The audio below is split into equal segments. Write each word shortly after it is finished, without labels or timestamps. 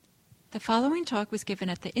The following talk was given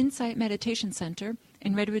at the Insight Meditation Center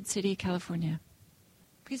in Redwood City, California.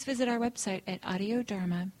 Please visit our website at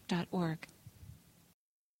audiodharma.org.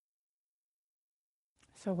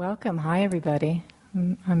 So welcome. Hi, everybody.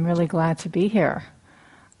 I'm really glad to be here.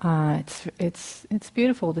 It's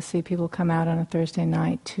beautiful to see people come out on a Thursday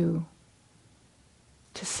night to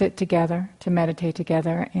sit together, to meditate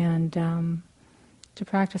together, and to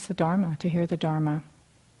practice the Dharma, to hear the Dharma.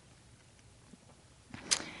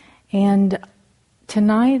 And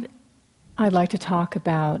tonight, I'd like to talk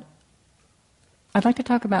about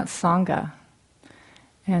Sangha,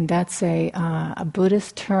 and that's a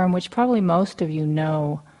Buddhist term which probably most of you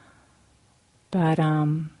know, but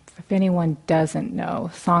if anyone doesn't know,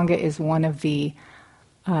 Sangha is one of the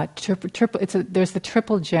there's the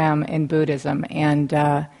triple gem in Buddhism, and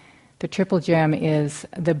the triple gem is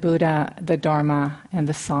the Buddha, the Dharma, and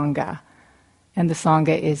the Sangha. And the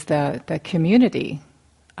Sangha is the community.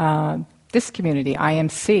 This community,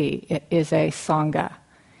 IMC, it is a Sangha.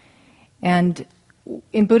 And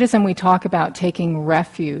in Buddhism, we talk about taking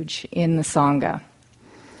refuge in the Sangha.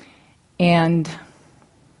 And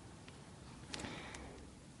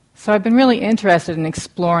so I've been really interested in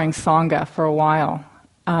exploring Sangha for a while,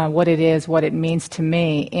 what it is, what it means to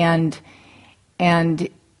me, and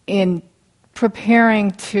in preparing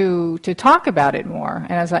to talk about it more,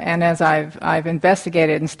 and as I've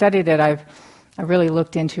investigated and studied it, I really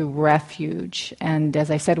looked into refuge, and as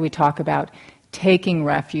I said, we talk about taking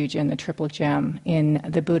refuge in the triple gem, in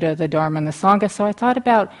the Buddha, the Dharma, and the Sangha. So I thought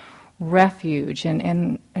about refuge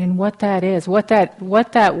and what that is, what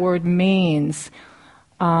that word means,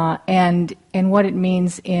 and what it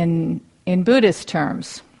means in Buddhist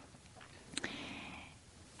terms.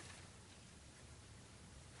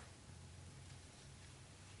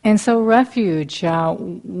 And so refuge,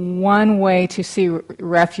 one way to see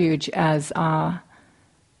refuge as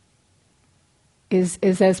is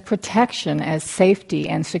as protection, as safety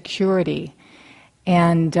and security.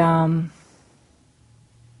 And so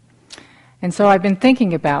I've been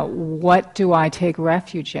thinking about, what do I take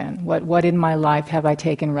refuge in? What in my life have I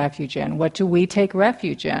taken refuge in? What do we take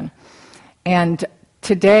refuge in? And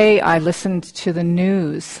today I listened to the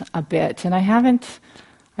news a bit, and I've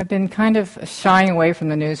been kind of shying away from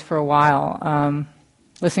the news for a while,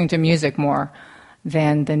 listening to music more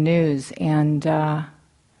than the news, and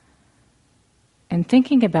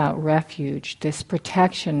thinking about refuge, this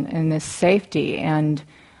protection and this safety, and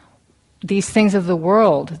these things of the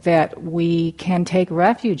world that we can take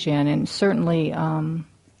refuge in, and certainly, to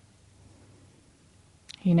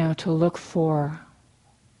look for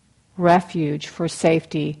refuge, for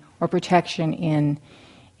safety or protection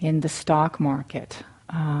in the stock market.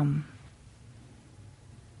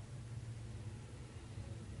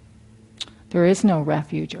 There is no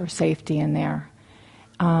refuge or safety in there,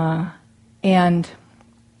 and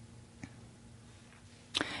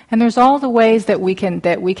there's all the ways that we can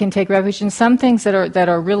take refuge in some things that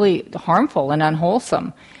are really harmful and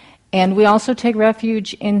unwholesome, and we also take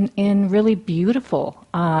refuge in really beautiful,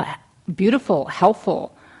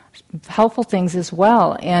 helpful things as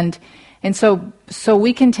well, and so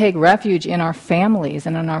we can take refuge in our families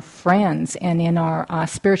and in our friends and in our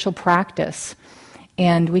spiritual practice,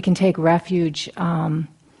 and we can take refuge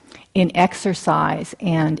in exercise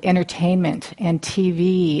and entertainment and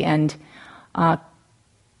TV and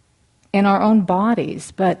in our own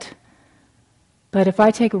bodies. But if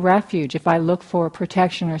I take refuge, if I look for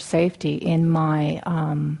protection or safety in my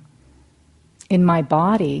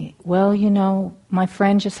body, well, my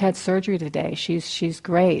friend just had surgery today. She's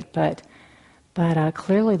great, but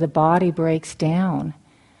clearly the body breaks down,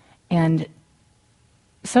 and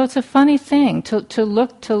so it's a funny thing to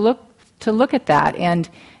look at that, and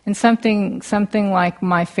something like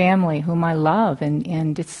my family, whom I love,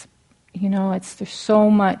 and it's there's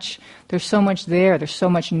so much there. There's so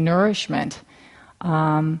much nourishment,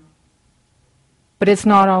 but it's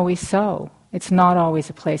not always so. It's not always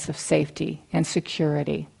a place of safety and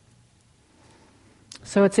security.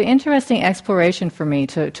 So it's an interesting exploration for me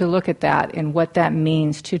to look at that and what that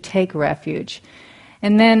means to take refuge.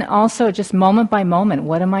 And then also just moment by moment,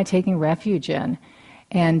 what am I taking refuge in?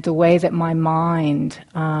 And the way that my mind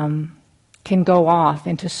can go off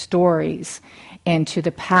into stories and to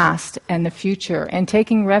the past and the future, and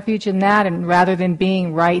taking refuge in that, and rather than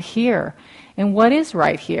being right here. And what is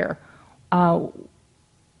right here?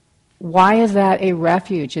 Why is that a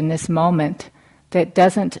refuge in this moment that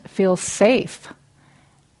doesn't feel safe?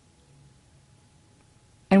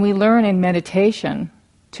 And we learn in meditation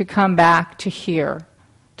to come back to here,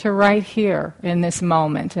 to right here in this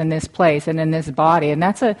moment, in this place, and in this body. And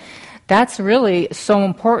that's that's really so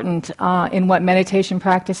important in what meditation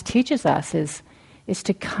practice teaches us is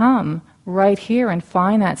to come right here and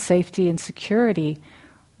find that safety and security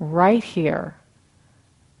right here.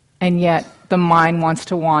 And yet the mind wants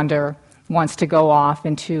to wander, wants to go off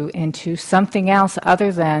into something else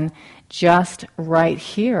other than just right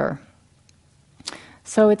here.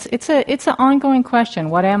 So it's an ongoing question.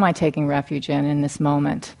 What am I taking refuge in this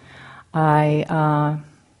moment? I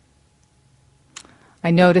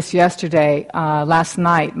noticed yesterday, last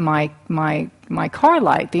night, my car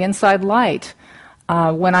light, the inside light,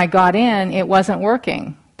 when I got in, it wasn't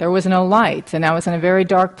working. There was no light, and I was in a very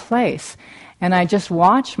dark place. And I just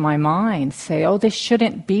watched my mind say, "Oh, this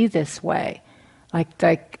shouldn't be this way.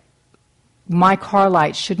 Like my car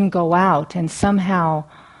light shouldn't go out." And somehow,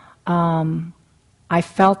 I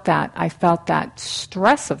felt that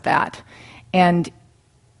stress of that, and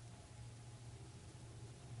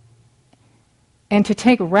to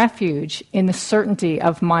take refuge in the certainty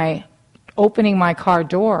of my opening my car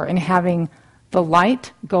door and having the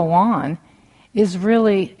light go on is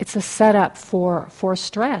really, it's a setup for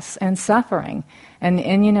stress and suffering. And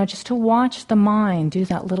just to watch the mind do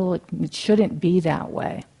that little, it shouldn't be that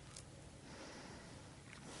way.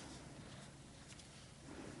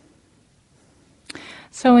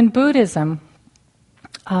 So in Buddhism,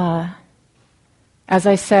 as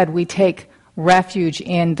I said, we take refuge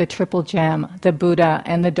in the triple gem, the Buddha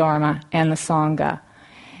and the Dharma and the Sangha.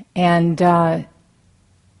 And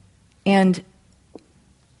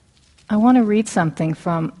I want to read something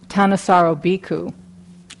from Thanissaro Bhikkhu,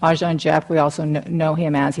 Ajahn Jeff, we also know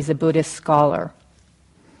him as, he's a Buddhist scholar.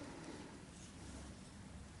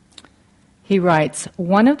 He writes,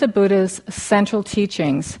 "One of the Buddha's central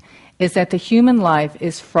teachings is that the human life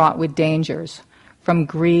is fraught with dangers from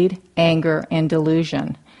greed, anger, and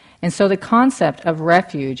delusion. And so the concept of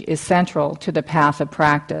refuge is central to the path of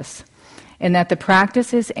practice, in that the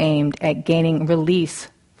practice is aimed at gaining release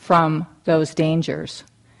from those dangers.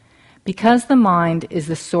 Because the mind is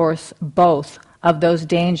the source both of those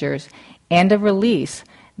dangers and of release,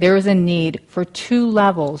 there is a need for two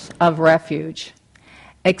levels of refuge.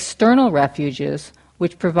 External refuges,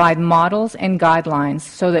 which provide models and guidelines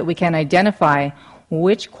so that we can identify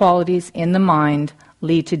which qualities in the mind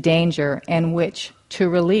lead to danger and which to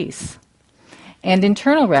release. And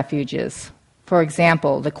internal refuges, for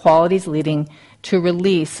example, the qualities leading to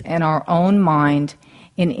release in our own mind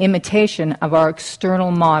in imitation of our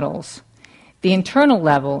external models. The internal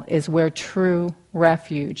level is where true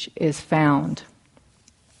refuge is found."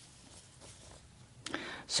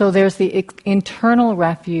 So there's the internal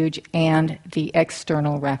refuge and the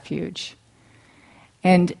external refuge.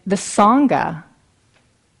 And the Sangha,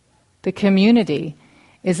 the community,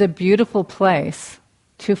 is a beautiful place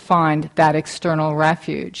to find that external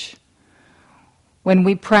refuge. When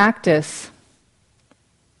we practice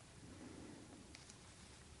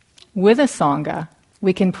with a Sangha,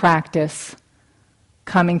 we can practice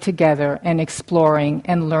coming together and exploring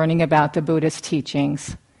and learning about the Buddha's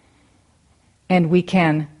teachings. And we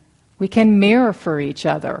can mirror for each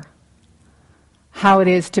other how it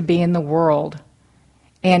is to be in the world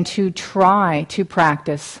and to try to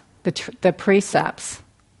practice the precepts.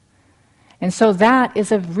 And so that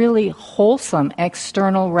is a really wholesome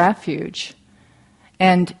external refuge.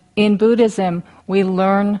 And in Buddhism, we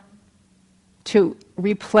learn to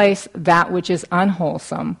replace that which is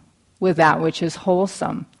unwholesome with that which is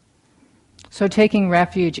wholesome. So taking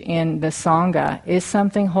refuge in the Sangha is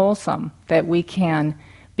something wholesome that we can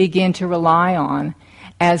begin to rely on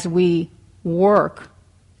as we work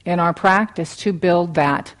in our practice to build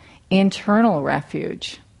that internal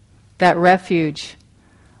refuge, that refuge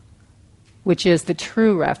which is the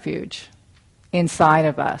true refuge inside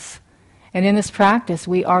of us. And in this practice,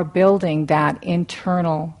 we are building that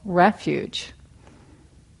internal refuge.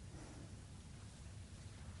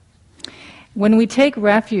 When we take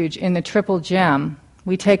refuge in the triple gem,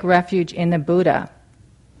 we take refuge in the Buddha.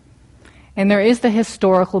 And there is the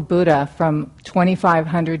historical Buddha from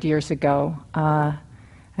 2,500 years ago,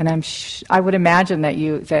 and I would imagine that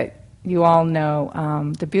you all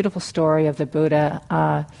know the beautiful story of the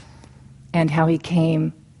Buddha and how he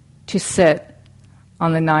came to sit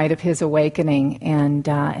on the night of his awakening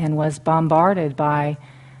and was bombarded by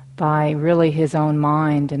really his own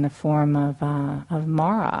mind in the form of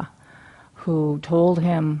Mara, who told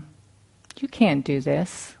him, "You can't do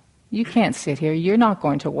this. You can't sit here. You're not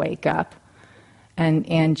going to wake up,"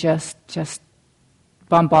 and just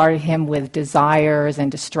bombarded him with desires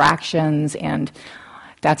and distractions, and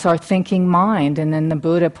that's our thinking mind. And then the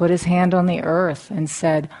Buddha put his hand on the earth and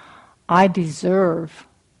said, I deserve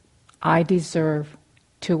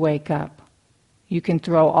to wake up. You can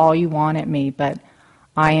throw all you want at me, but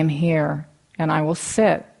I am here, and I will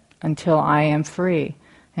sit until I am free,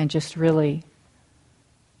 and just really,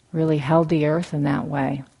 really held the earth in that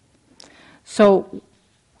way. So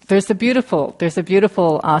there's a beautiful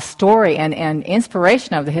story and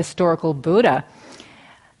inspiration of the historical Buddha.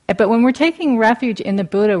 But when we're taking refuge in the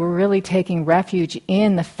Buddha, we're really taking refuge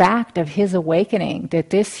in the fact of his awakening, that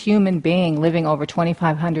this human being living over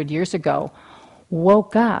 2,500 years ago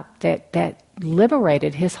woke up, that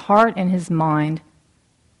liberated his heart and his mind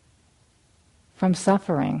from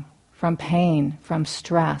suffering, from pain, from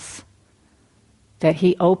stress, that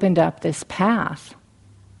he opened up this path,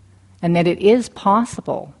 and that it is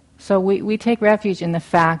possible. So we take refuge in the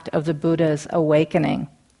fact of the Buddha's awakening.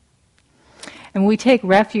 And we take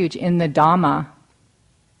refuge in the Dhamma.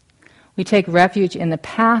 We take refuge in the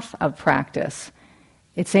path of practice.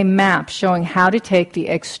 It's a map showing how to take the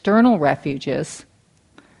external refuges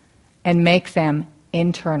and make them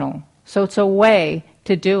internal. So it's a way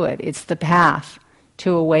to do it. It's the path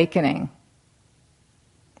to awakening.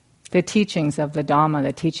 The teachings of the Dhamma,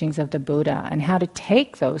 the teachings of the Buddha, and how to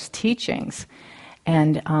take those teachings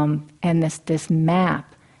and this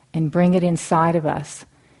map and bring it inside of us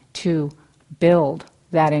to build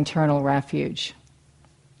that internal refuge.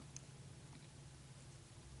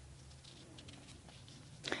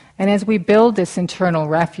 And as we build this internal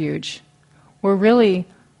refuge, we're really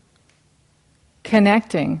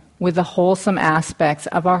connecting with the wholesome aspects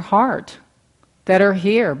of our heart that are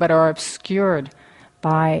here but are obscured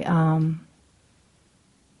by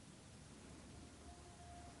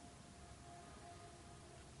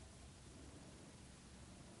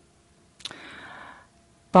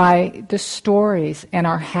the stories and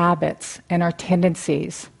our habits and our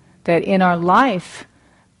tendencies that in our life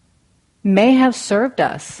may have served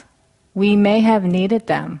us. We may have needed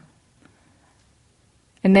them.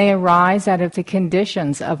 And they arise out of the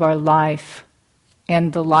conditions of our life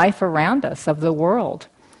and the life around us, of the world.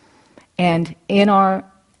 And in our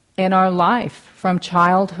life, from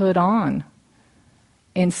childhood on,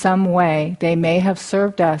 in some way, they may have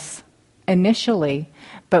served us initially,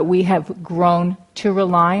 but we have grown to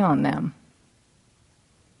rely on them.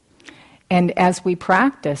 And as we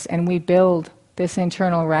practice and we build this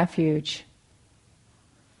internal refuge,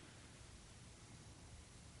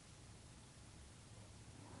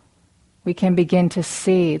 we can begin to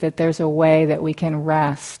see that there's a way that we can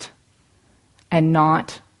rest and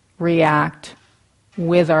not react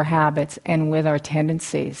with our habits and with our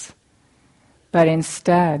tendencies, but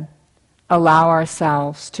instead allow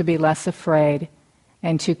ourselves to be less afraid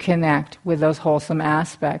and to connect with those wholesome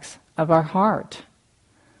aspects of our heart.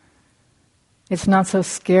 It's not so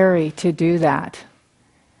scary to do that.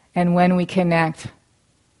 And when we connect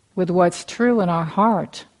with what's true in our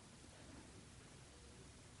heart,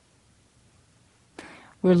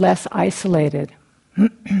 we're less isolated.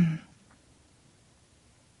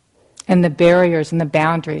 And the barriers and the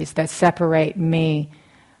boundaries that separate me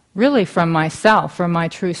really from myself, from my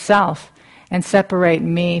true self, and separate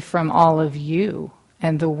me from all of you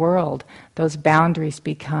and the world, those boundaries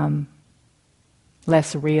become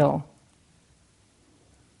less real.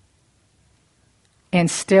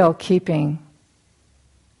 And still keeping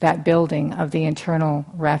that building of the internal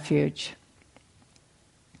refuge.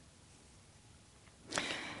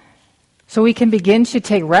 So we can begin to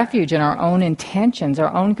take refuge in our own intentions,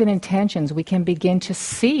 our own good intentions. We can begin to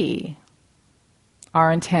see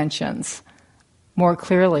our intentions more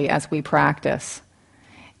clearly as we practice.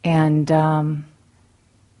 And our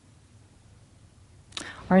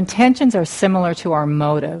intentions are similar to our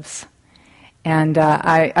motives. And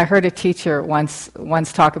I heard a teacher once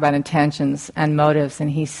talk about intentions and motives, and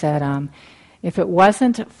he said, if it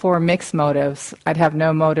wasn't for mixed motives, I'd have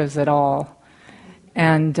no motives at all.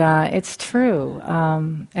 And it's true.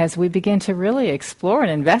 As we begin to really explore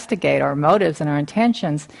and investigate our motives and our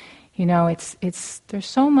intentions, you know, it's there's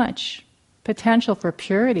so much potential for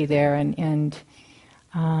purity there, and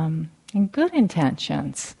good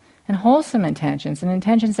intentions, and wholesome intentions, and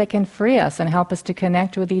intentions that can free us and help us to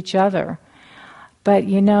connect with each other. But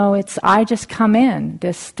you know, I just come in.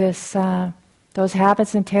 Those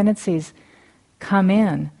habits and tendencies come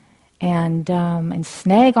in and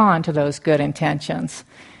snag on to those good intentions,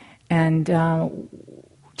 and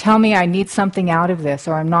tell me I need something out of this,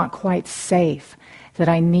 or I'm not quite safe. That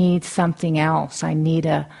I need something else. I need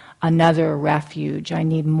another refuge. I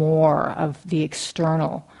need more of the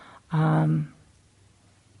external. I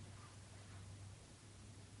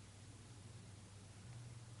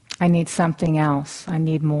need something else. I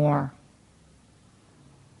need more.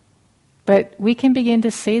 But we can begin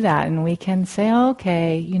to see that, and we can say,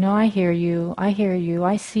 okay, you know, I hear you,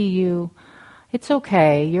 I see you, It's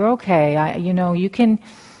okay. You're okay.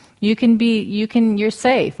 You're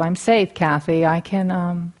safe. I'm safe, Kathy. I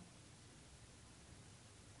can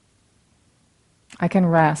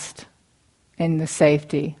rest in the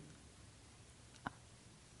safety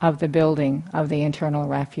of the building of the internal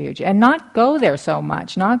refuge and not go there so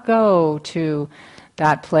much, not go to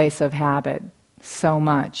that place of habit so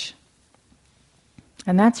much.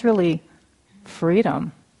 And that's really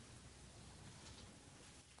freedom.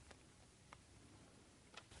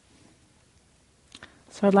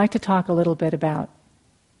 So I'd like to talk a little bit about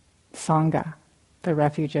Sangha, the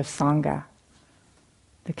refuge of Sangha,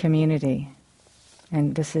 the community.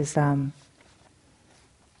 And this is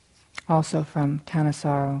also from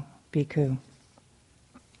Thanissaro Bhikkhu.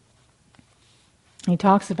 He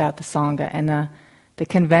talks about the Sangha and the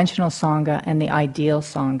conventional Sangha and the ideal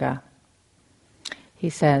Sangha. He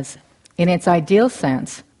says, in its ideal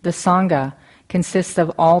sense, the Sangha consists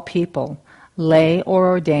of all people, lay or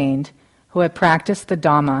ordained, who have practiced the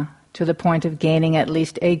Dhamma to the point of gaining at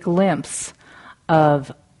least a glimpse of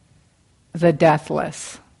the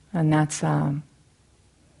deathless. And that's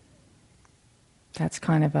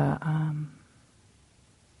kind of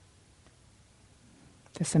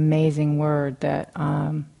this amazing word that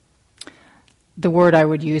the word I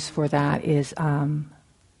would use for that is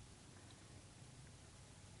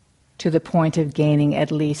to the point of gaining at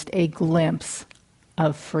least a glimpse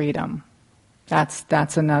of freedom.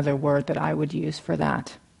 That's another word that I would use for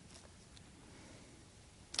that.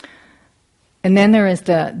 And then there is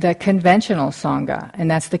the conventional Sangha, and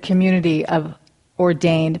that's the community of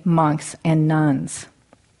ordained monks and nuns.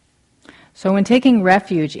 So when taking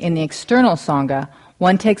refuge in the external Sangha,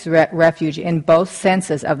 one takes refuge in both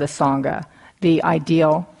senses of the Sangha, the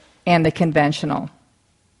ideal and the conventional.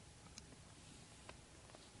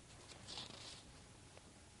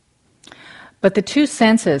 But the two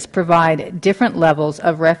senses provide different levels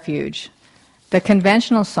of refuge. The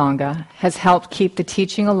conventional Sangha has helped keep the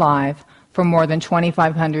teaching alive for more than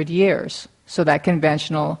 2,500 years. So that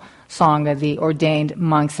conventional Sangha, the ordained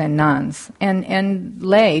monks and nuns, and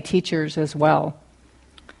lay teachers as well.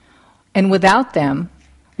 And without them,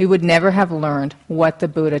 we would never have learned what the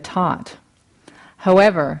Buddha taught.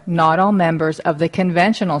 However, not all members of the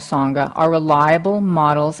conventional Sangha are reliable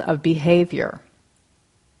models of behavior.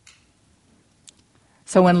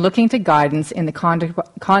 So when looking to guidance in the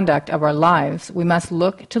conduct of our lives, we must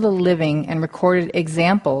look to the living and recorded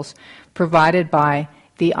examples provided by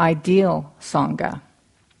the ideal Sangha.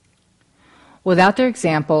 Without their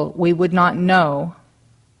example, we would not know,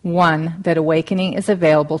 1, that awakening is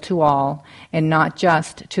available to all and not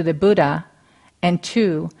just to the Buddha, and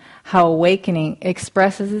 2, how awakening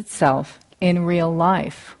expresses itself in real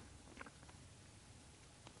life.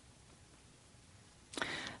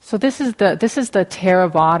 So this is the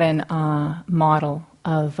Theravadan model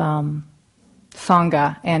of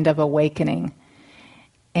Sangha and of awakening,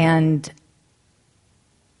 and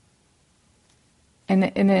in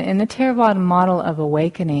the Theravadan model of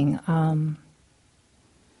awakening,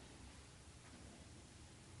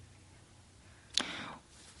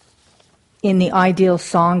 in the ideal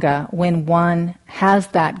Sangha, when one has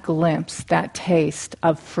that glimpse, that taste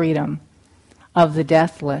of freedom, of the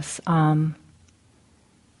deathless.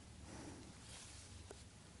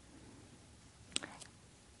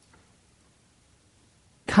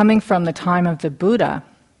 Coming from the time of the Buddha,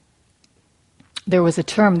 there was a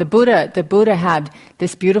term. The Buddha had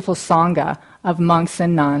this beautiful Sangha of monks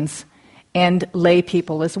and nuns, and lay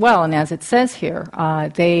people as well. And as it says here,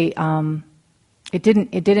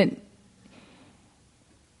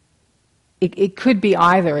 it could be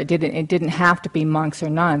either. It didn't have to be monks or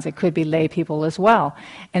nuns. It could be lay people as well.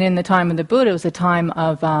 And in the time of the Buddha, it was a time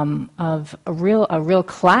of a real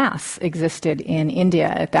class existed in India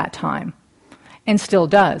at that time, and still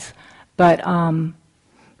does. But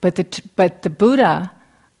the Buddha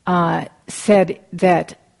said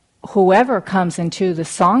that whoever comes into the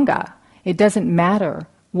Sangha, it doesn't matter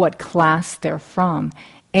what class they're from,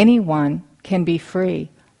 anyone can be free.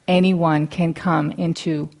 Anyone can come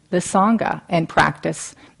into the Sangha and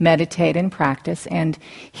practice, meditate and practice and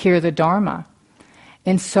hear the Dharma.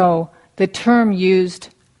 And so the term used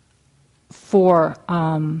for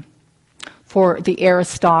the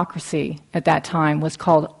aristocracy at that time was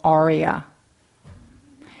called Arya.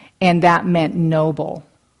 And that meant noble.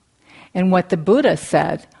 And what the Buddha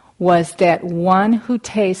said was that one who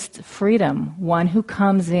tastes freedom, one who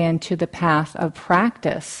comes into the path of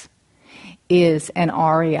practice, is an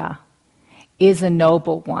Arya, is a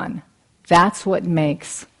noble one. That's what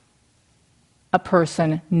makes a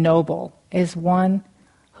person noble, is one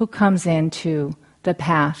who comes into the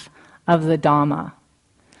path of the Dhamma.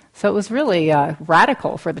 So it was really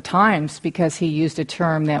radical for the times, because he used a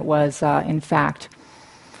term that was in fact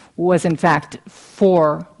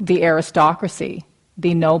for the aristocracy,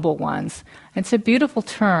 the noble ones. It's a beautiful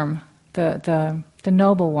term, the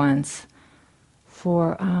noble ones,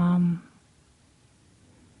 for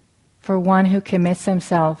one who commits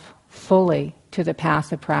himself fully to the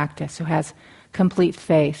path of practice, who has complete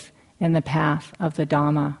faith in the path of the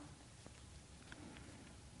Dhamma.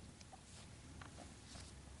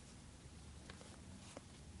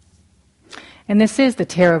 And this is the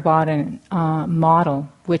Theravadan model,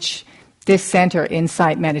 which this center,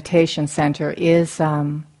 Insight Meditation Center, is.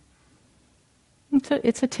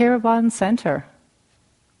 It's a Theravadan center.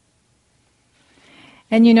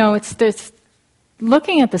 And it's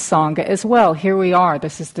looking at the Sangha as well. Here we are.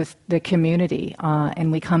 This is the community,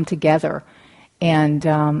 and we come together, and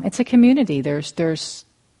it's a community.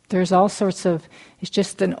 There's all sorts of. It's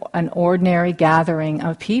just an ordinary gathering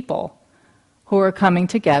of people who are coming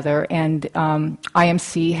together, and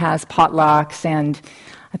IMC has potlucks, and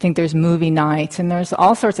I think there's movie nights, and there's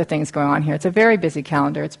all sorts of things going on here. It's a very busy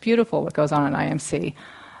calendar. It's beautiful what goes on at IMC.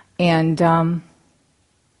 And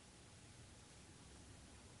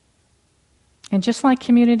just like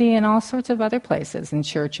community in all sorts of other places, in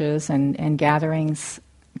churches and gatherings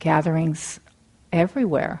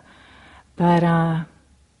everywhere. But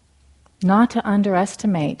not to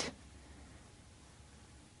underestimate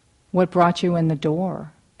what brought you in the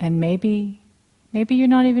door. And maybe you're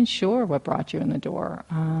not even sure what brought you in the door.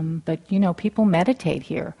 But people meditate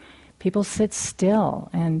here. People sit still,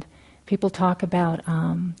 and people talk about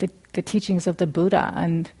the teachings of the Buddha.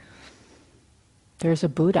 And there's a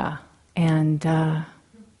Buddha, and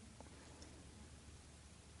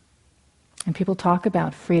people talk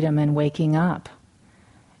about freedom and waking up.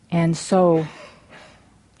 And so,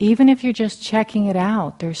 even if you're just checking it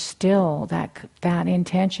out, there's still that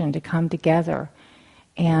intention to come together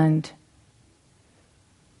and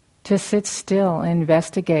to sit still and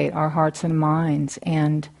investigate our hearts and minds.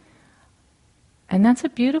 And that's a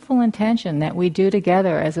beautiful intention that we do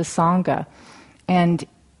together as a Sangha. And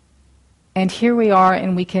here we are,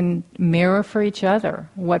 and we can mirror for each other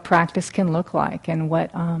what practice can look like, and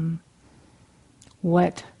what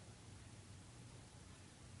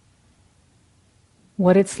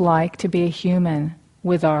it's like to be a human,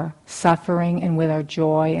 with our suffering and with our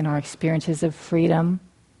joy and our experiences of freedom.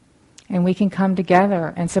 And we can come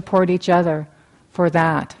together and support each other for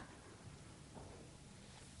that.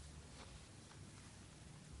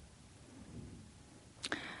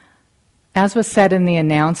 As was said in the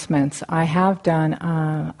announcements, I have done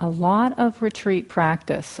a lot of retreat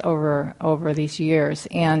practice over these years,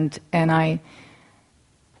 and I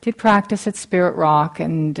did practice at Spirit Rock,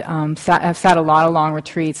 and I've sat a lot of long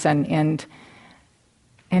retreats, and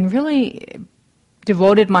really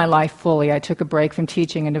devoted my life fully. I took a break from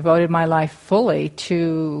teaching and devoted my life fully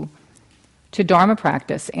to Dharma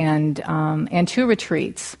practice and to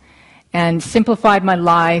retreats, and simplified my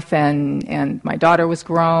life. And my daughter was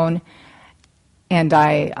grown, and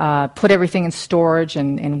I put everything in storage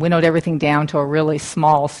and winnowed everything down to a really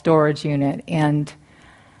small storage unit. And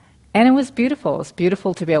it was beautiful. It was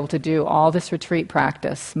beautiful to be able to do all this retreat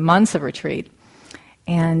practice, months of retreat.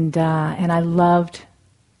 And I loved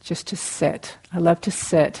just to sit. I loved to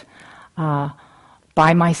sit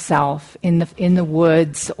by myself in the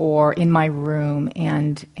woods or in my room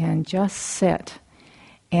and just sit.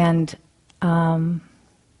 And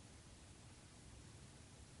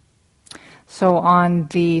so on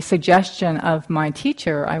the suggestion of my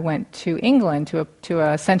teacher, I went to England, to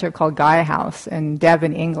a center called Gaia House in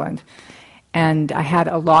Devon, England. And I had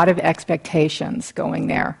a lot of expectations going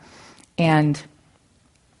there. And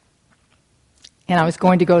I was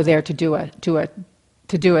going to go there to do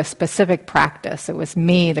a specific practice. It was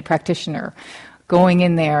me, the practitioner, going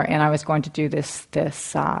in there, and I was going to do this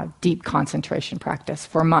deep concentration practice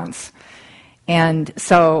for months. And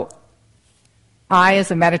so I,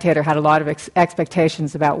 as a meditator, had a lot of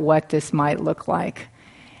expectations about what this might look like.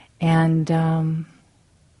 And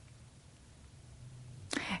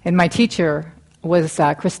my teacher was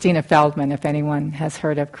Christina Feldman, if anyone has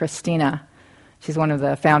heard of Christina. She's one of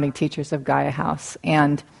the founding teachers of Gaia House.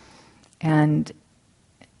 And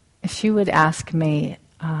she would ask me,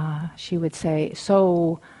 she would say,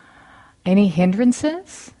 "So, any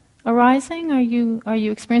hindrances arising? Are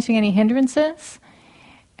you experiencing any hindrances?"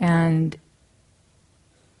 And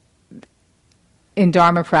in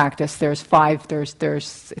Dharma practice, it's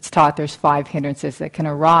taught there's 5 hindrances that can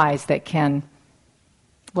arise that can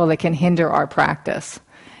hinder our practice.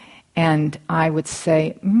 And I would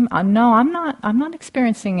say, no, I'm not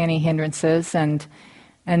experiencing any hindrances. And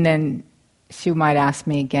then she might ask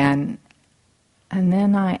me again. And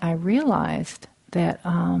then I realized that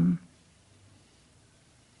I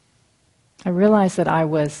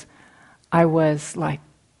was like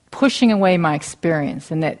pushing away my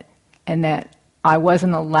experience, and that I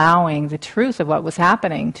wasn't allowing the truth of what was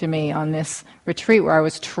happening to me on this retreat, where I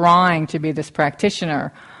was trying to be this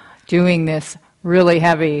practitioner, doing this really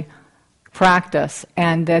heavy practice,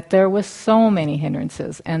 and that there was so many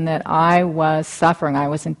hindrances, and that I was suffering. I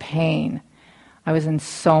was in pain. I was in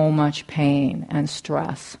so much pain and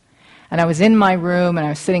stress. And I was in my room, and I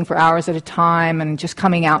was sitting for hours at a time, and just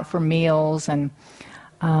coming out for meals, and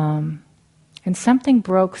something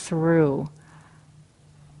broke through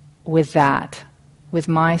with that, with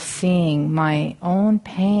my seeing my own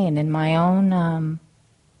pain and my own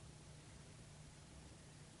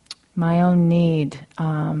need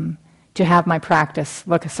to have my practice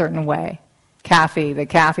look a certain way. Kathy, the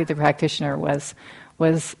practitioner, was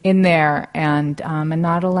in there, and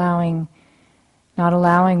not allowing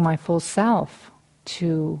my full self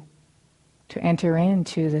to enter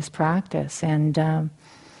into this practice, and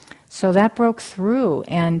so that broke through,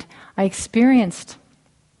 and I experienced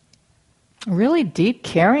really deep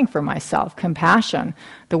caring for myself, compassion.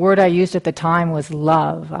 The word I used at the time was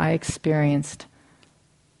love. I experienced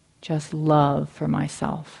just love for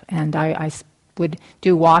myself. And I would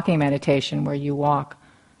do walking meditation, where you walk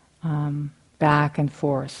back and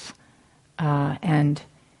forth. And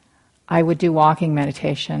I would do walking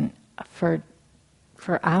meditation for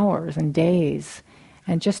hours and days,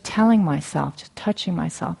 and just telling myself, just touching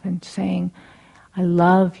myself and saying, I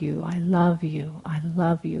love you, I love you, I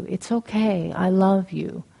love you. It's okay, I love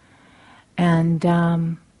you. And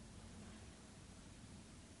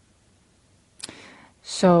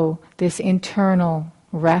so this internal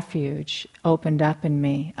refuge opened up in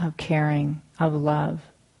me of caring, of love,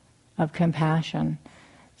 of compassion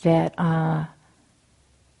that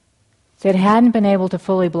hadn't been able to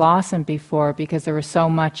fully blossom before, because there was so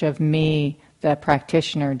much of me, the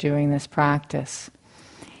practitioner, doing this practice.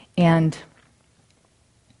 And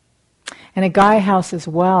a Gaia house as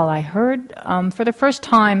well. I heard for the first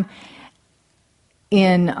time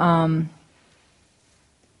in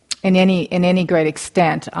any great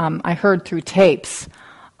extent, I heard through tapes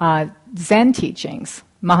Zen teachings,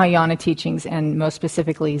 Mahayana teachings, and most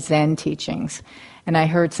specifically Zen teachings. And I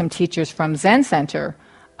heard some teachers from Zen Center,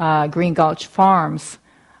 Green Gulch Farms,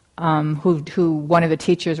 who one of the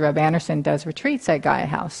teachers, Reb Anderson, does retreats at Gaia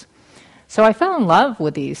House. So I fell in love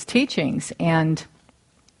with these teachings, and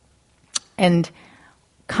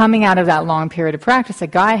coming out of that long period of practice at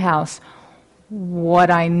Gaia House, what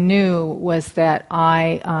I knew was that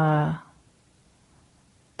I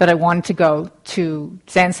wanted to go to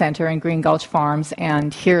Zen Center and Green Gulch Farms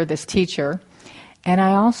and hear this teacher. And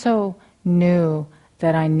I also knew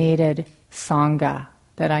that I needed Sangha,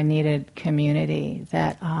 that I needed community,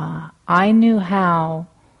 that I knew how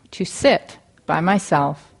to sit by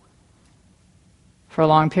myself for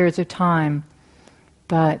long periods of time,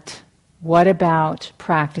 but what about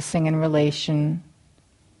practicing in relationship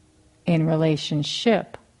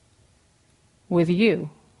with you,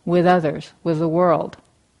 with others, with the world?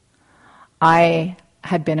 I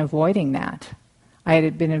had been avoiding that. I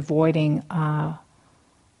had been avoiding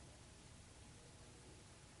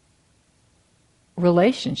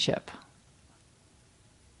relationship,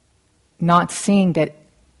 not seeing that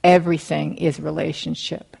everything is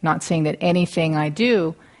relationship, not seeing that anything I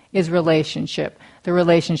do is relationship. The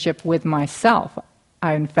relationship with myself,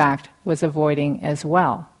 I in fact was avoiding as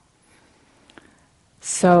well.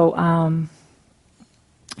 So I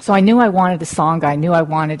knew I wanted a Sangha. I knew I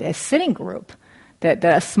wanted a sitting group, that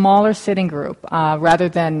a smaller sitting group, rather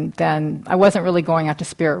than I wasn't really going out to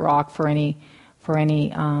Spirit Rock for any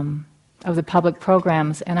of the public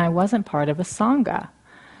programs, and I wasn't part of a Sangha.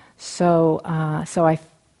 So I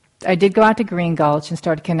did go out to Green Gulch and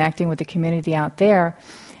started connecting with the community out there,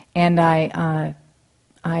 and I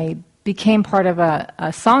became part of a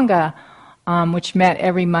Sangha which met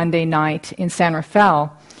every Monday night in San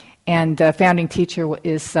Rafael, and the founding teacher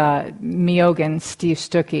is Myogen Steve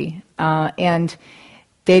Stuckey, and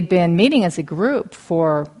they'd been meeting as a group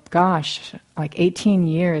for, like 18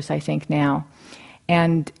 years, I think now,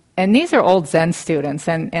 and these are old Zen students,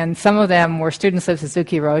 and some of them were students of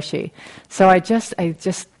Suzuki Roshi. So I just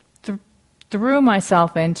threw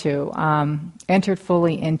myself into, entered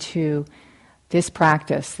fully into this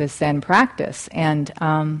practice, this Zen practice, and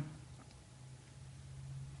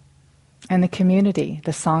the community,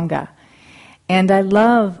 the Sangha. And I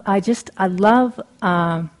love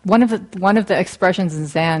one of the expressions in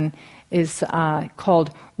Zen is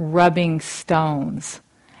called rubbing stones,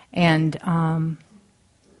 and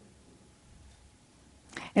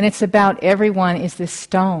And it's about everyone is this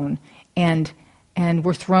stone, and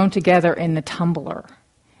we're thrown together in the tumbler.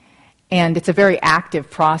 And it's a very active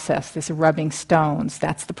process, this rubbing stones.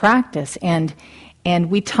 That's the practice. And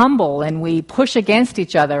we tumble and we push against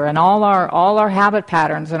each other, and all our habit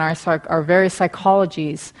patterns and our various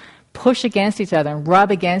psychologies push against each other and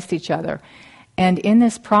rub against each other. And in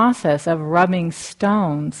this process of rubbing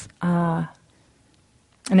stones, and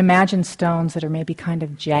imagine stones that are maybe kind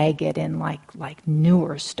of jagged and like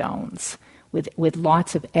newer stones with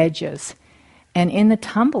lots of edges. And in the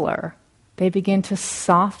tumbler, they begin to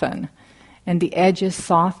soften, and the edges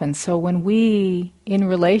soften. So when we, in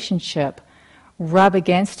relationship, rub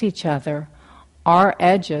against each other, our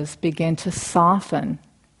edges begin to soften,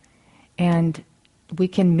 and we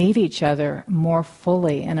can meet each other more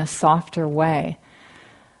fully in a softer way.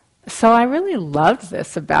 So I really loved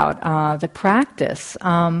this about the practice.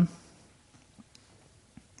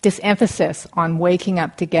 This emphasis on waking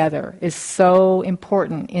up together is so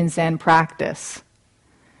important in Zen practice.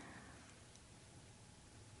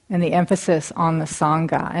 And the emphasis on the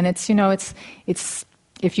Sangha. And it's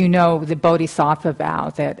if you know the Bodhisattva vow,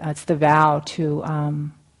 that it's the vow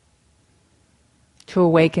to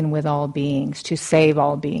awaken with all beings, to save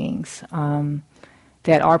all beings,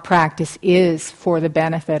 that our practice is for the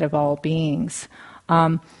benefit of all beings.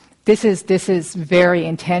 This is very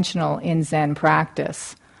intentional in Zen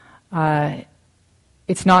practice.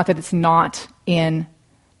 It's not that it's not in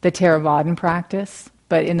the Theravadan practice,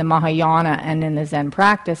 but in the Mahayana and in the Zen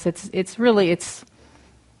practice, it's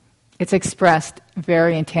expressed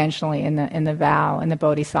very intentionally in the vow, in the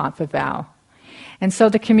Bodhisattva vow. And so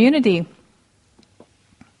the community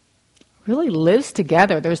really lives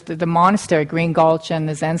together. There's the monastery, Green Gulch, and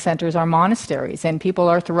the Zen centers are monasteries, and people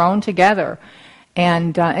are thrown together.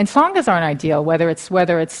 And sanghas aren't ideal, whether it's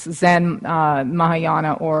Zen,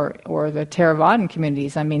 Mahayana, or the Theravadan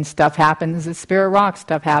communities. I mean, stuff happens at Spirit Rock,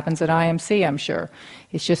 stuff happens at IMC, I'm sure.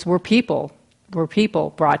 It's just we're people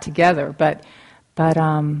brought together. But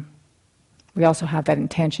we also have that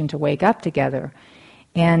intention to wake up together.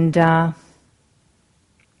 And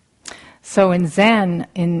so in Zen,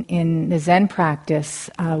 in the Zen practice,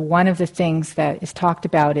 one of the things that is talked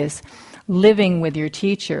about is living with your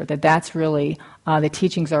teacher, that's really, the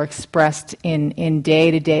teachings are expressed in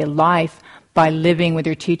day-to-day life by living with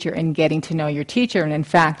your teacher and getting to know your teacher. And in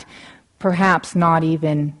fact, perhaps not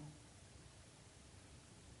even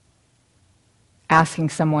asking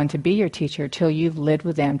someone to be your teacher till you've lived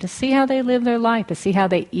with them, to see how they live their life, to see how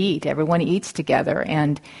they eat. Everyone eats together,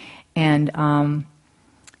 and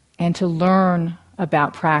to learn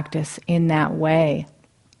about practice in that way.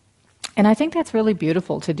 And I think that's really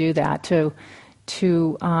beautiful to do that, to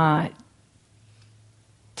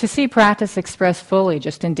see practice expressed fully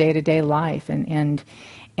just in day-to-day life, and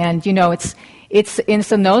it's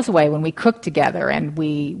in those way when we cook together and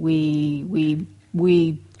we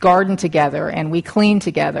garden together and we clean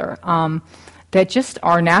together, that just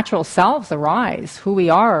our natural selves arise, who we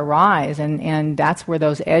are arise, and that's where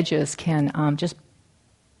those edges can just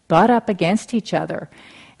butt up against each other.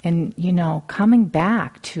 And, coming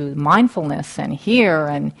back to mindfulness and here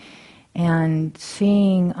and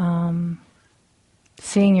seeing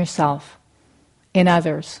yourself in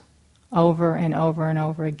others over and over and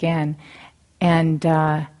over again, and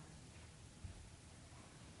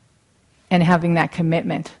having that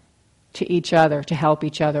commitment to each other to help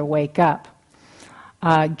each other wake up.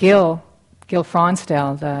 Gil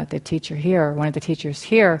Fronsdale, the teacher here, one of the teachers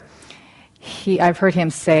here, I've heard him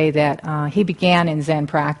say that he began in Zen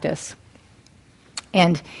practice.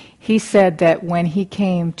 And he said that when he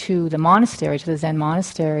came to the monastery, to the Zen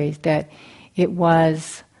monastery, that it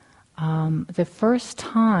was the first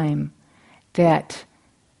time that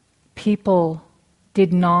people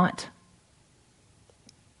did not,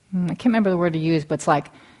 I can't remember the word to use, but it's like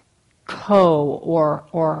or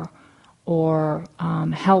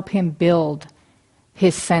help him build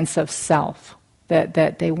his sense of self. That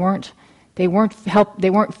they weren't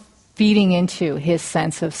feeding into his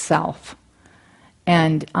sense of self,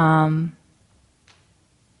 and that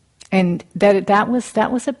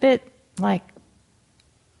was a bit like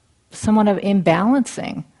somewhat of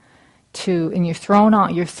imbalancing, and you're thrown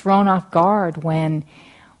off guard when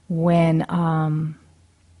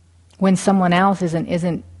someone else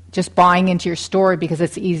isn't just buying into your story because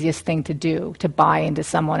it's the easiest thing to do, to buy into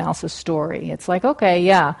someone else's story. It's like, okay,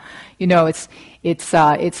 yeah, it's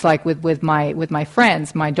like with my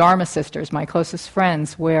friends, my Dharma sisters, my closest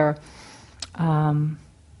friends, where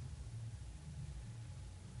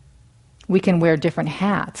we can wear different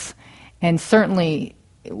hats, and certainly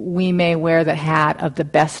we may wear the hat of the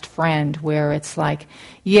best friend, where it's like,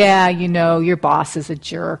 yeah, your boss is a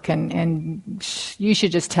jerk, and you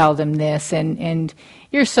should just tell them this, and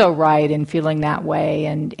you're so right in feeling that way,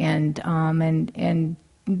 and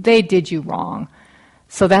they did you wrong.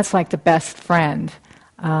 So that's like the best friend,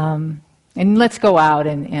 and let's go out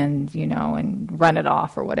and run it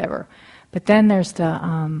off or whatever. But then there's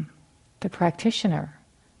the practitioner,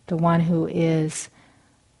 the one who is,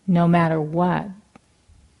 no matter what,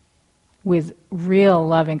 with real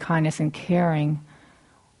loving kindness and caring,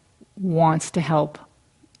 wants to help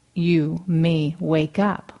you, me, wake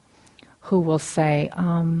up. Who will say,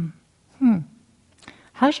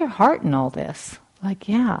 how's your heart in all this? Like,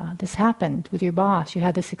 yeah, this happened with your boss. You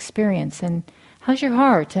had this experience, and how's your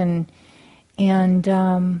heart? And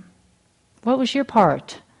what was your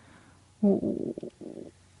part?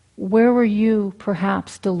 Where were you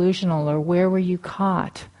perhaps delusional, or where were you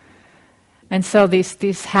caught? And so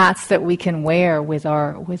these hats that we can wear with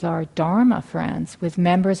our Dharma friends, with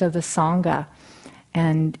members of the Sangha,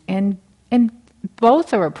 and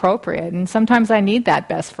both are appropriate. And sometimes I need that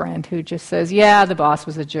best friend who just says, yeah, the boss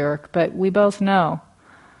was a jerk, but we both know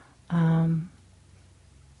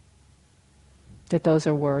that those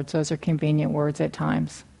are convenient words at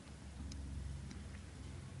times.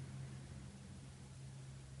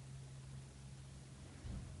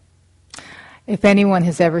 If anyone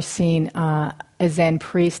has ever seen a Zen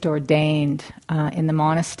priest ordained in the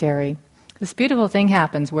monastery, this beautiful thing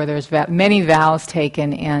happens where there's many vows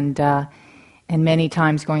taken, and many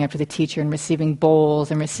times going up to the teacher and receiving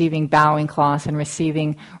bowls and receiving bowing cloths and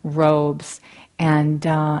receiving robes, and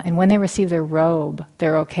when they receive their robe,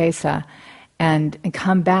 their okesa, and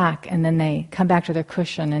come back, and then they come back to their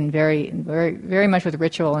cushion, and very, very, very much with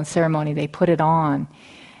ritual and ceremony, they put it on,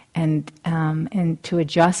 and to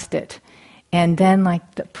adjust it. And then,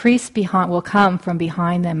 like, the priest will come from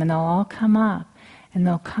behind them, and they'll all come up, and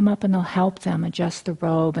they'll help them adjust the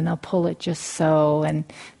robe, and they'll pull it just so. And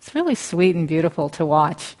it's really sweet and beautiful to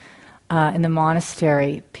watch in the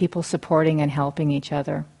monastery, people supporting and helping each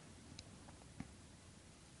other.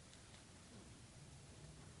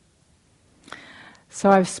 So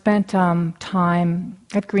I've spent time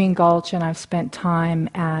at Green Gulch, and I've spent time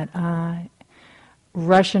at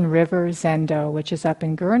Russian River Zendo, which is up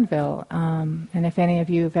in Guerneville. And if any of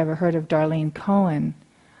you have ever heard of Darlene Cohen,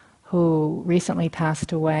 who recently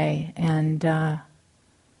passed away and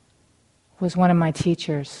was one of my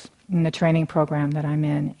teachers in the training program that I'm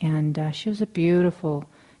in. And she was a beautiful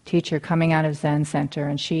teacher coming out of Zen Center.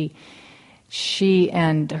 And she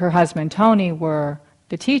and her husband Tony were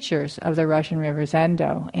the teachers of the Russian River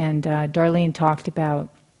Zendo. And Darlene talked about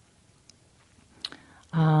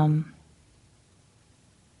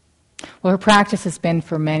well, her practice has been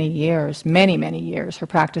for many years, many, many years. Her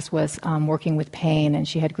practice was working with pain, and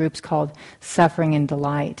she had groups called Suffering and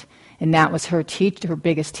Delight. And that was her her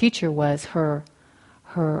biggest teacher was her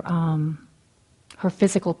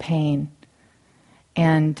physical pain.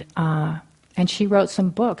 And she wrote some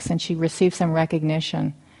books, and she received some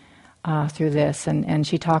recognition through this. And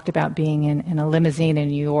she talked about being in a limousine in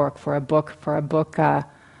New York for a book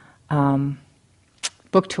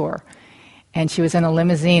tour. And she was in a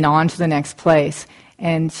limousine on to the next place.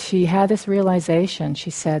 And she had this realization. She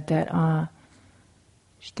said that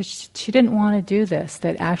she didn't want to do this,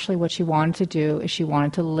 that actually what she wanted to do is she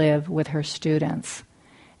wanted to live with her students.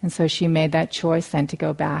 And so she made that choice then to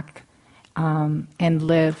go back and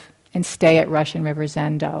live and stay at Russian River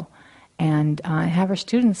Zendo and have her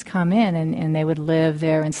students come in, and they would live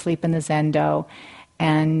there and sleep in the Zendo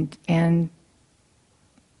and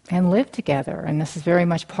live together. And this is very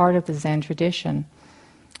much part of the Zen tradition.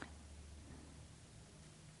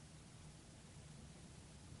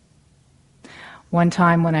 One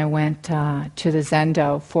time when I went to the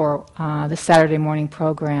Zendo for the Saturday morning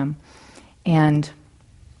program, and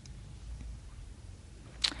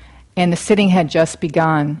the sitting had just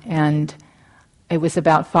begun, and it was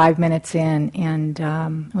about 5 minutes in, and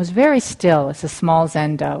it was very still. It's a small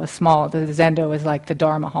Zendo. The Zendo is like the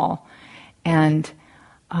Dharma hall. And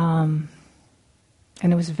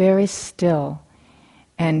it was very still.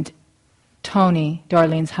 And Tony,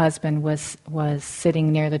 Darlene's husband, was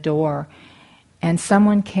sitting near the door. And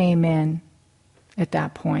someone came in at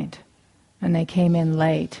that point, and they came in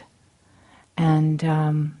late. And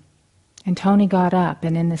Tony got up,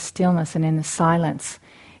 and in the stillness and in the silence,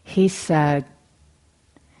 he said,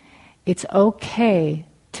 "It's okay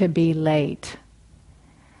to be late."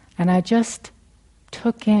 And I just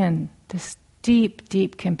took in this deep,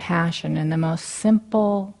 deep compassion in the most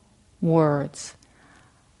simple words.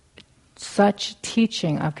 Such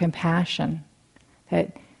teaching of compassion,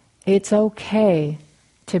 that it's okay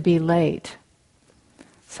to be late.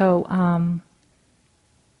 So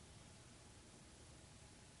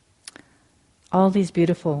all these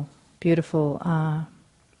beautiful, beautiful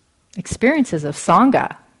experiences of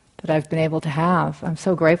Sangha that I've been able to have, I'm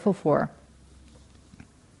so grateful for.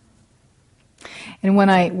 And when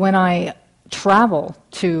I travel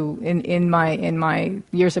to in my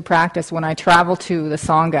years of practice, when I travel to the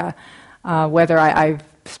Sangha, whether I've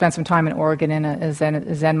spent some time in Oregon in a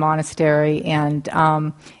Zen monastery and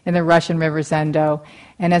in the Russian River Zendo,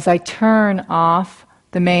 and as I turn off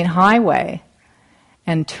the main highway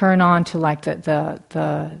and turn on to like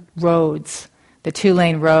the roads, the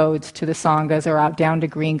 2-lane roads to the Sanghas, or out down to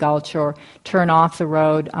Green Gulch, or turn off the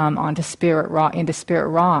road onto Spirit Rock, into Spirit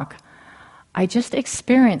Rock, I just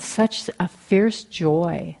experienced such a fierce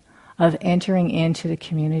joy of entering into the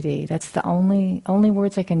community. That's the only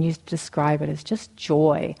words I can use to describe it, is just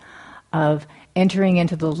joy of entering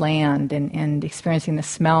into the land and experiencing the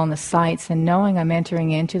smell and the sights and knowing I'm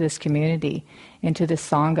entering into this community, into this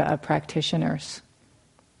Sangha of practitioners.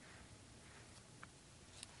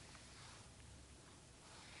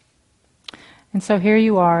 And so here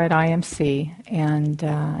you are at IMC, and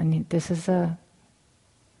this is a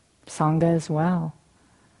Sangha as well,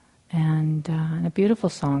 and a beautiful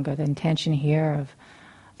Sangha. The intention here of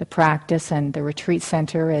the practice and the retreat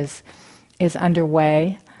center is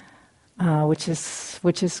underway, which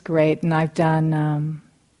is great. And I've done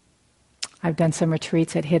some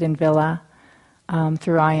retreats at Hidden Villa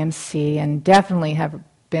through IMC, and definitely have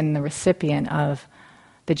been the recipient of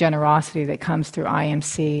the generosity that comes through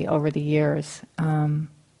IMC over the years. And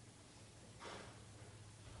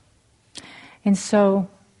so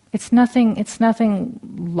it's nothing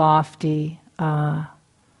lofty.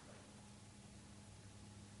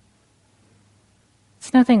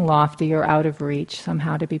 It's nothing lofty or out of reach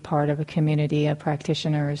somehow to be part of a community of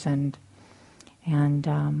practitioners and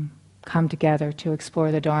come together to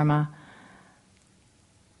explore the Dharma.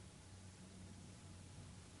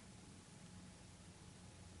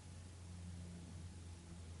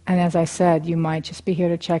 And as I said, you might just be here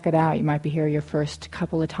to check it out. You might be here your first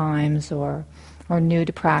couple of times, or new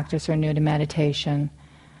to practice, or new to meditation.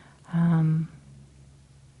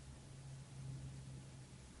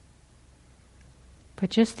 But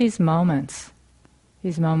just these moments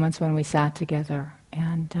when we sat together,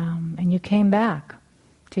 and you came back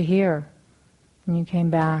to here, and you came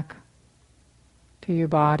back to your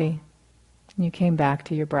body, and you came back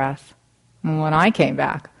to your breath. And when I came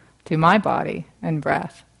back to my body and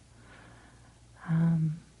breath,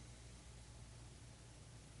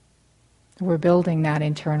 we're building that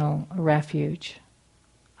internal refuge,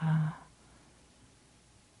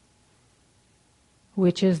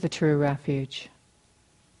 which is the true refuge.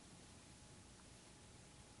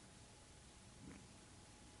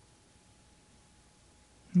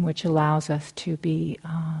 Which allows us to be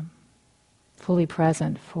fully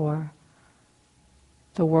present for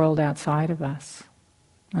the world outside of us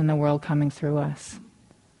and the world coming through us.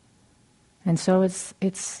 And so it's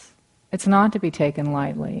not to be taken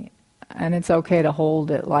lightly, and it's okay to hold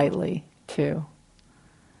it lightly too.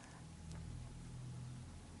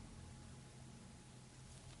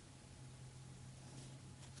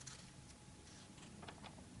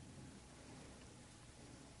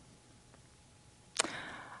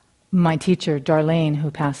 My teacher, Darlene, who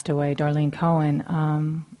passed away, Darlene Cohen,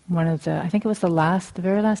 I think it was the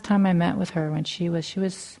very last time I met with her when she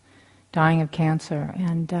was dying of cancer,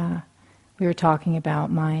 and we were talking about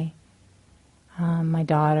my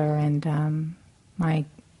daughter and my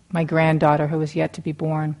granddaughter who was yet to be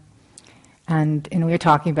born, and we were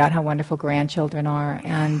talking about how wonderful grandchildren are,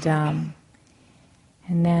 and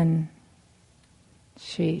then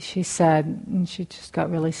she said, and she just got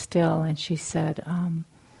really still, and she said,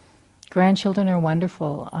 grandchildren are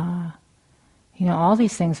wonderful. All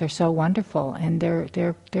these things are so wonderful, and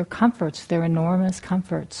they're comforts. They're enormous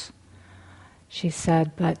comforts. She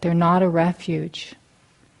said, but they're not a refuge.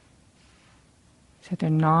 She said, they're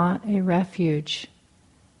not a refuge.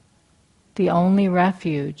 The only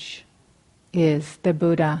refuge is the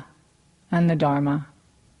Buddha and the Dharma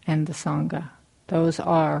and the Sangha. Those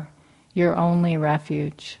are your only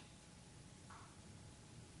refuge.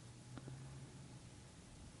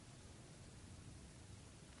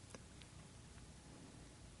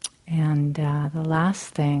 And the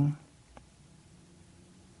last thing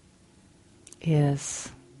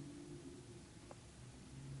is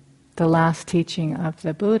the last teaching of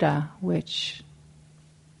the Buddha, which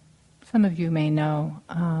some of you may know.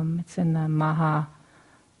 It's in the Mahaparinibbana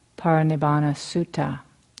Sutta,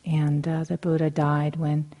 and the Buddha died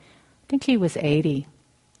when I think he was 80,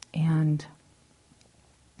 and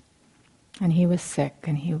And he was sick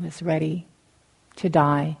and he was ready to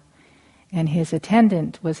die. And his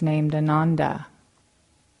attendant was named Ananda,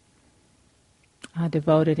 a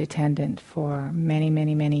devoted attendant for many,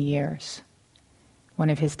 many, many years, one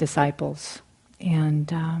of his disciples. And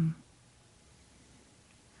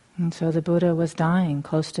so the Buddha was dying,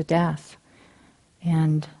 close to death.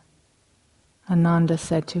 And Ananda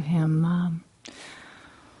said to him,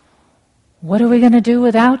 what are we going to do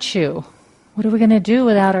without you? What are we going to do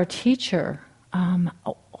without our teacher?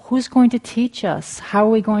 Who's going to teach us? How are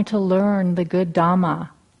we going to learn the good Dhamma?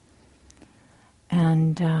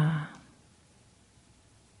 And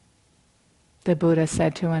the Buddha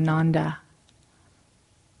said to Ananda,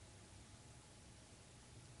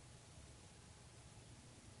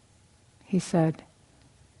 he said,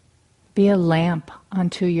 be a lamp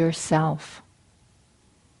unto yourself.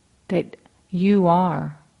 That you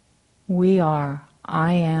are, we are,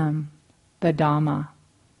 I am the Dhamma.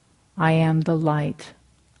 I am the light.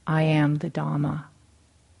 I am the Dhamma.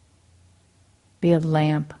 Be a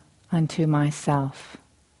lamp unto myself.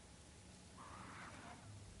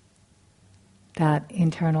 That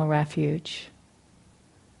internal refuge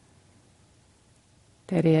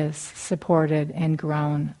that is supported and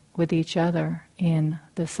grown with each other in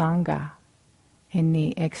the Sangha, in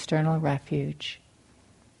the external refuge.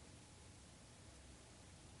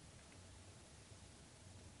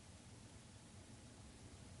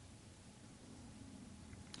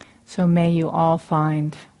 So may you all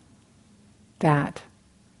find that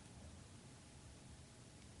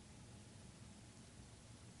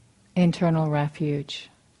internal refuge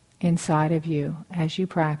inside of you as you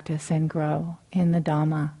practice and grow in the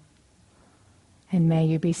Dhamma. And may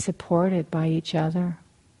you be supported by each other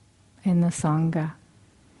in the Sangha.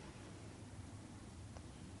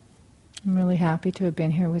 I'm really happy to have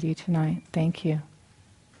been here with you tonight. Thank you.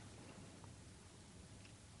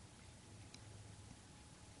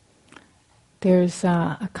 There's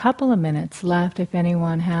a couple of minutes left if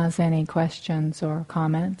anyone has any questions or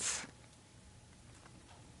comments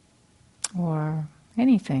or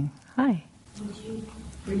anything. Hi. Would you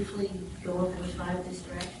briefly go over 5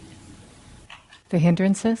 distractions? The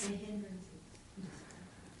hindrances? The hindrances.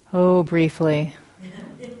 Oh, briefly.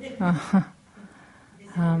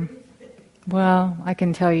 Well, I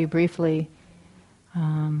can tell you briefly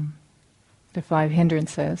the 5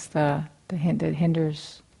 hindrances that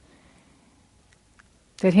hinders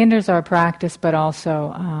our practice, but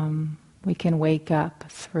also we can wake up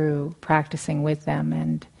through practicing with them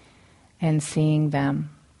and seeing them.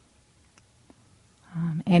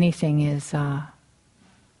 Anything is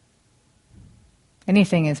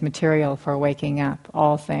material for waking up.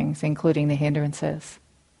 All things, including the hindrances.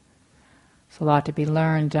 There's a lot to be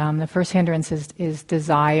learned. The first hindrance is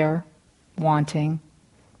desire, wanting.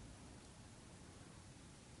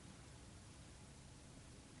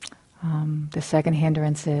 The second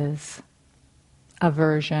hindrance is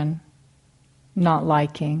aversion, not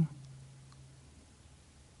liking,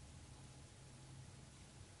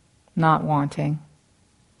 not wanting.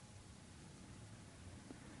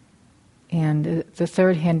 And the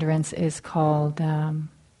third hindrance is called,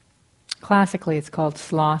 classically it's called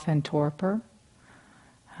sloth and torpor.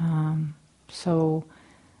 So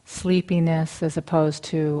sleepiness as opposed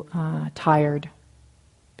to tired.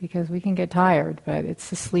 Because we can get tired, but it's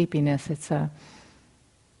the sleepiness, it's a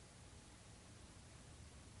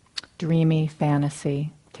dreamy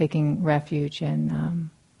fantasy, taking refuge in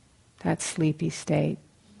that sleepy state.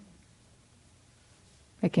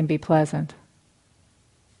 It can be pleasant.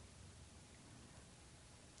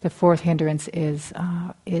 The fourth hindrance is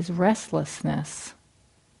restlessness.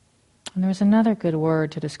 And there's another good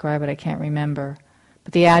word to describe it, I can't remember.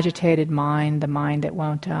 But the agitated mind, the mind that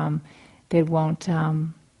won't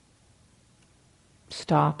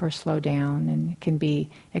stop or slow down, and it can be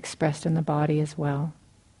expressed in the body as well.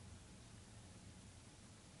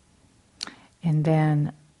 And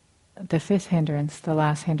then the fifth hindrance, the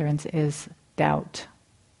last hindrance, is doubt.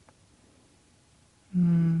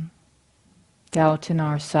 Doubt in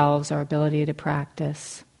ourselves, our ability to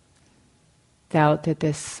practice. Doubt that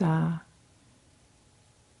this is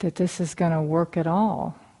going to work at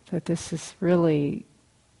all. That this is really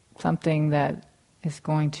something that is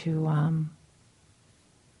going to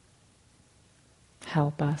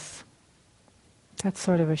help us. That's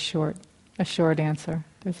sort of a short answer.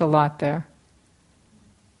 There's a lot there.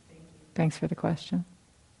 Thanks for the question.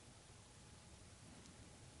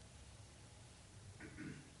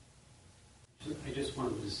 I just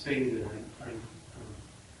wanted to say that I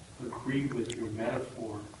agree with your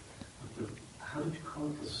metaphor of how did you call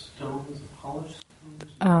it, the stones, the polished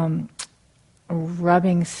stones?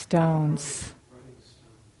 Rubbing stones.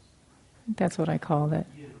 think that's what I called it.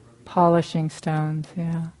 Yeah, rubbing. Polishing stones,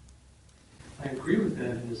 yeah. I agree with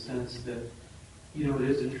that in the sense that, it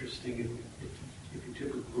is interesting if you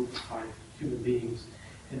took a group of 5 human beings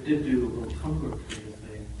and did do a little tumbler kind of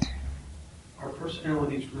thing, our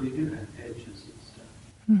personalities really do have edges and stuff.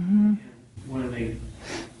 Mm-hmm. And one of the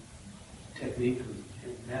technique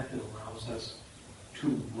and method allows us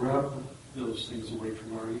to rub those things away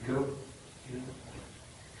from our ego.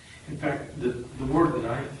 In fact, the word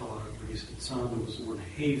that I thought of when you said Sangha was the word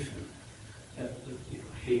haven.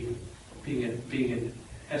 Haven being an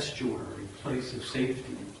estuary, place of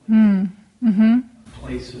safety, Mm-hmm.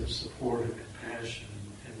 place of support and compassion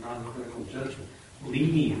and non-critical judgment.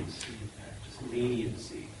 Leniency, in fact, just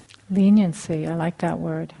leniency. Leniency, I like that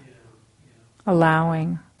word. Yeah.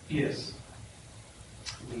 Allowing. Yes.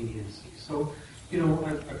 Leniency. So, I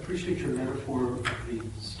appreciate your metaphor of the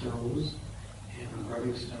stones and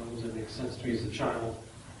rubbing stones. It makes sense to me as a child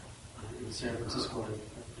in San Francisco.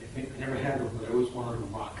 I never had one, but I always wanted a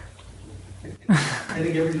rock. I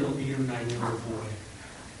think every little 8 or 9-year-old boy,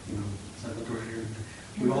 7th grader,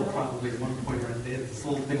 we all probably at one point around there, this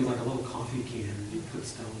little thing like a little coffee can, and you put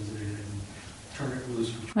stones in it and turn it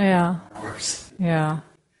loose for 24 hours. Yeah.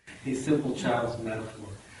 A simple child's metaphor.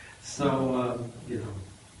 So,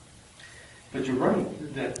 but you're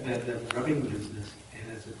right, that rubbing business,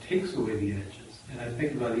 and as it takes away the edges, and I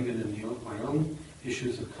think about even in my own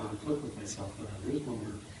issues of conflict with myself and others when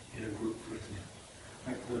we're in a group, for example.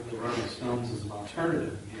 Like the rubbing stones is an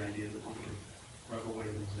alternative, the idea that we can rub away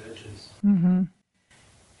those edges. Mm-hmm.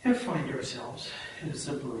 And find ourselves in a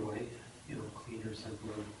simpler way, cleaner,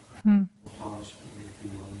 simpler, Hmm. more polished,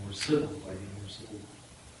 maybe more civil, by being more civil.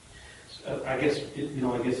 So, I guess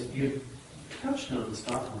you touched on the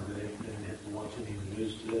stock market. I didn't have to watch any of the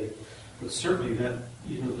news today, but certainly that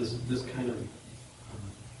this kind of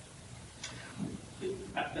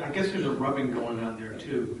I guess there's a rubbing going on there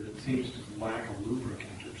too, but it seems to lack a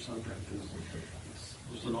lubricant or something.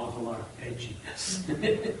 There's an awful lot of edginess. So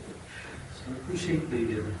I appreciate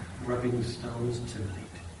the rubbing stones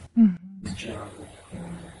tonight. Mm-hmm. This job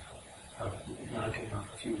of knocking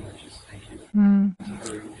off a few edges. Thank you. Mm.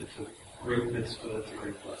 It's a great mitzvah. It's a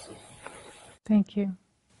great blessing. Thank you.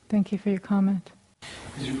 Thank you for your comment.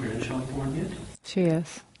 Is your grandchild born yet? She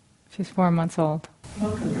is. She's 4 months old.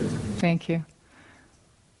 Well, congratulations. Thank you.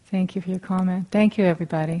 Thank you for your comment. Thank you,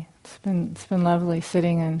 everybody. It's been lovely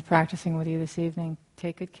sitting and practicing with you this evening.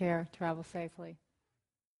 Take good care. Travel safely.